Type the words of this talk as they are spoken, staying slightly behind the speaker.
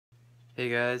Hey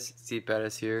guys, Steve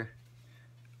Battis here.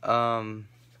 Um,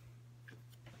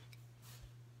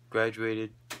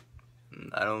 Graduated.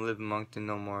 I don't live in Moncton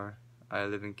no more. I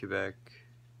live in Quebec.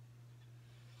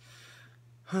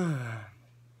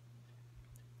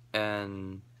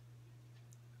 And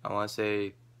I want to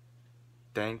say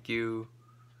thank you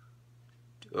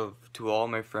to all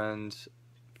my friends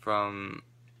from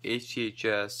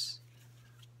HTHS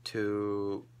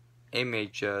to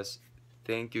MHS.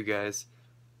 Thank you guys.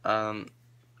 Um,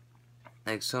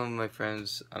 like some of my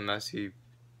friends, I'm actually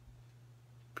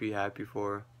pretty happy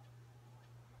for.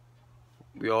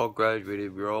 We all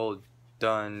graduated. We're all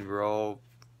done. We're all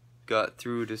got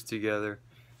through this together,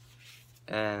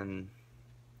 and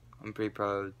I'm pretty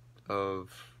proud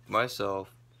of myself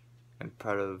and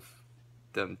proud of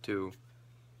them too.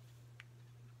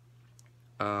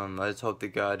 I just hope to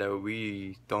God that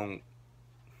we don't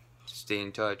stay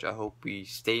in touch. I hope we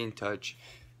stay in touch,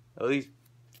 at least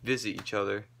visit each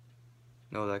other,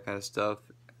 know that kind of stuff.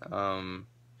 I'll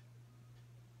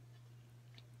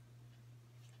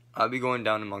be going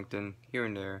down to Moncton here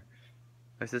and there.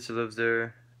 My sister lives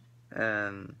there,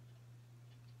 and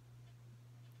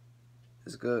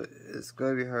it's good. It's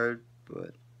gonna be hard,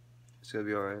 but it's gonna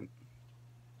be alright.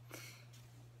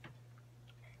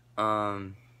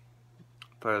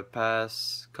 For the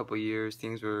past couple years,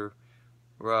 things were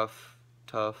rough,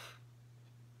 tough,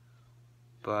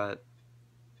 but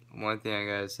one thing I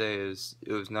gotta say is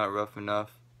it was not rough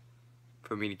enough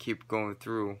for me to keep going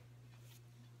through,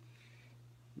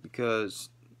 because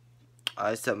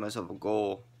I set myself a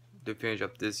goal to finish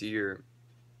up this year,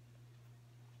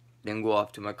 then go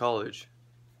off to my college.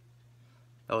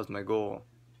 That was my goal.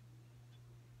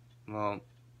 Well,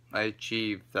 I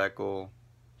achieved that goal.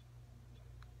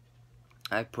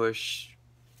 I pushed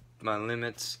my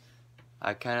limits.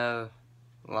 I kind of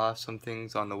lost some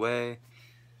things on the way.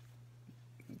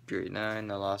 Grade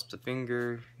 9, I lost a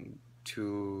finger.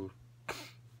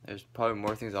 There's probably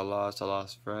more things I lost. I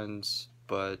lost friends,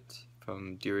 but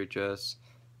from DHS,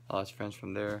 I lost friends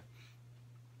from there.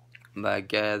 But I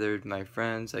gathered my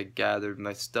friends. I gathered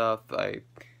my stuff. I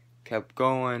kept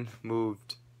going.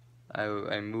 Moved. I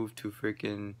moved to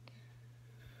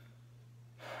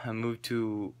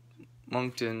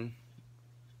Moncton.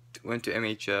 Went to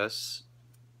MHS.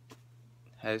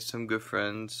 Had some good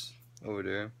friends over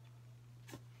there.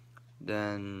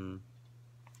 Then,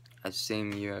 that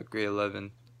same year, at grade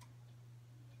 11,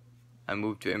 I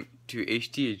moved to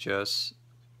HTHS.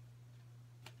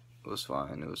 It was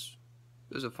fine.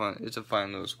 It's a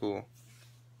fine little school.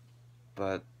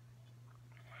 But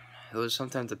it was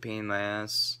sometimes a pain in my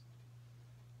ass.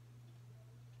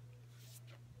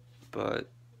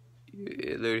 But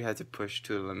it literally had to push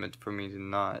to the limit for me to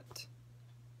not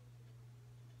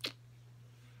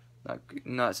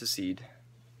succeed.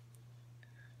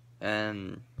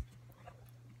 And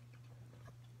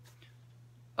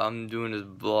I'm doing this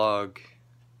vlog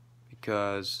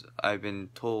because I've been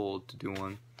told to do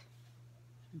one,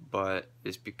 but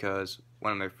it's because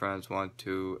one of my friends wanted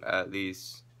to at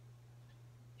least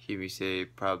hear me say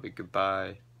probably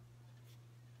goodbye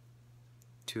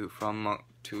from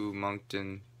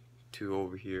Moncton to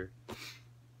over here.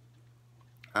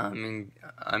 I'm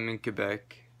in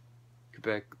Quebec.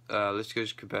 Let's go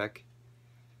to Quebec,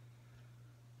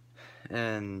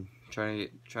 and trying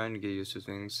to get used to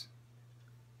things.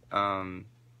 Try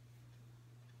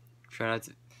not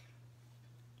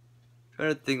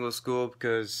to think about school,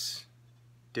 because,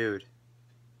 dude,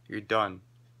 you're done.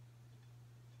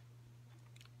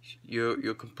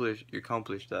 You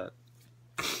accomplished that.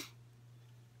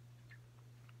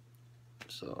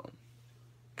 So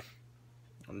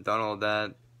I'm done all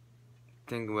that.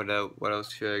 Thinking what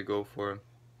else should I go for?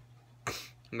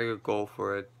 Make a goal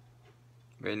for it.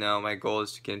 Right now, my goal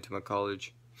is to get into my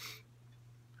college.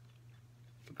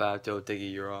 If I have to take a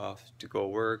year off to go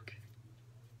work,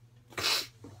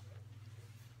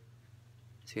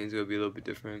 things gonna be a little bit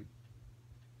different,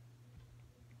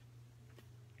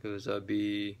 because I'll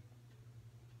be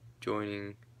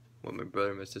joining what my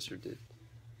brother and my sister did.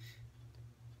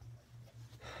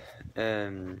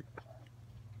 And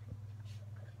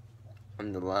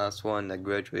I'm the last one that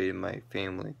graduated in my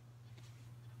family.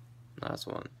 Last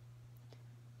one.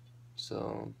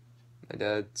 So my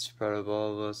dad's proud of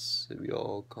all of us. We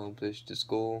all accomplished this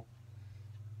goal.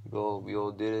 We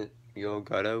all did it. We all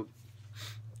got out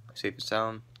safe and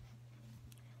sound.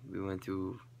 I went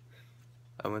through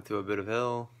a bit of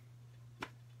hell,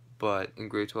 but in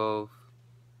grade 12,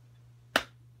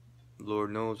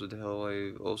 Lord knows what the hell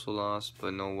I also lost.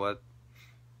 But know what?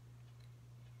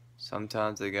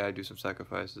 Sometimes I gotta do some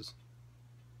sacrifices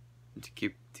to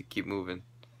keep moving.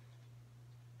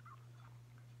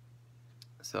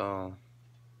 So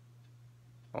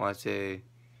I want to say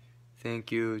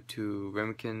thank you to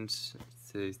Remkins.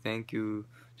 Say thank you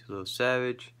to Lil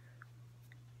Savage,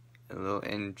 and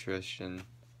Lil Tristan,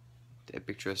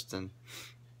 Epic Tristan,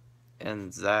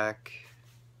 and Zach.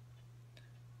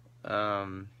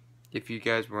 If you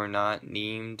guys were not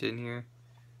named in here,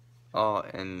 oh,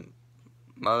 and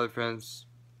my other friends,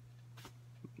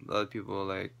 other people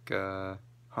like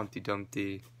Humpty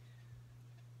Dumpty,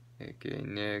 aka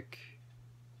Nick,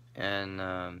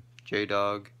 and J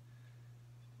Dog.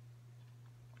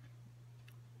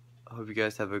 I hope you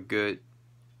guys have a good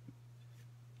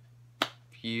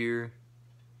year.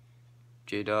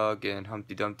 J Dog and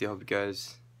Humpty Dumpty, I hope you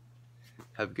guys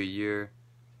have a good year.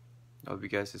 I hope you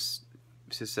guys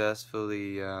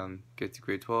successfully get to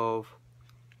grade 12.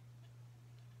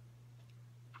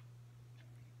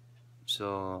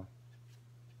 So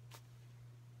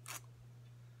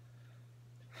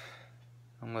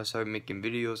I'm gonna start making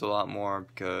videos a lot more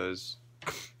because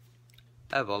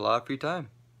I have a lot of free time.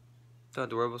 Don't have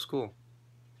to worry about school.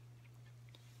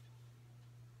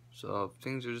 So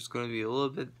things are just gonna be a little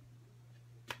bit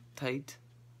tight.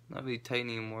 Not really tight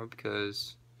anymore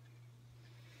because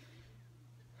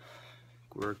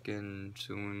working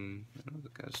soon and all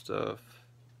that kind of stuff.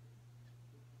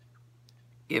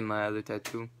 Get my other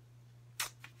tattoo.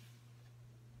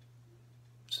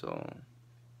 So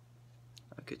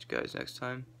I'll catch you guys next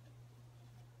time.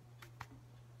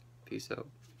 Peace out.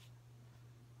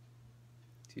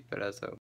 See you guys out.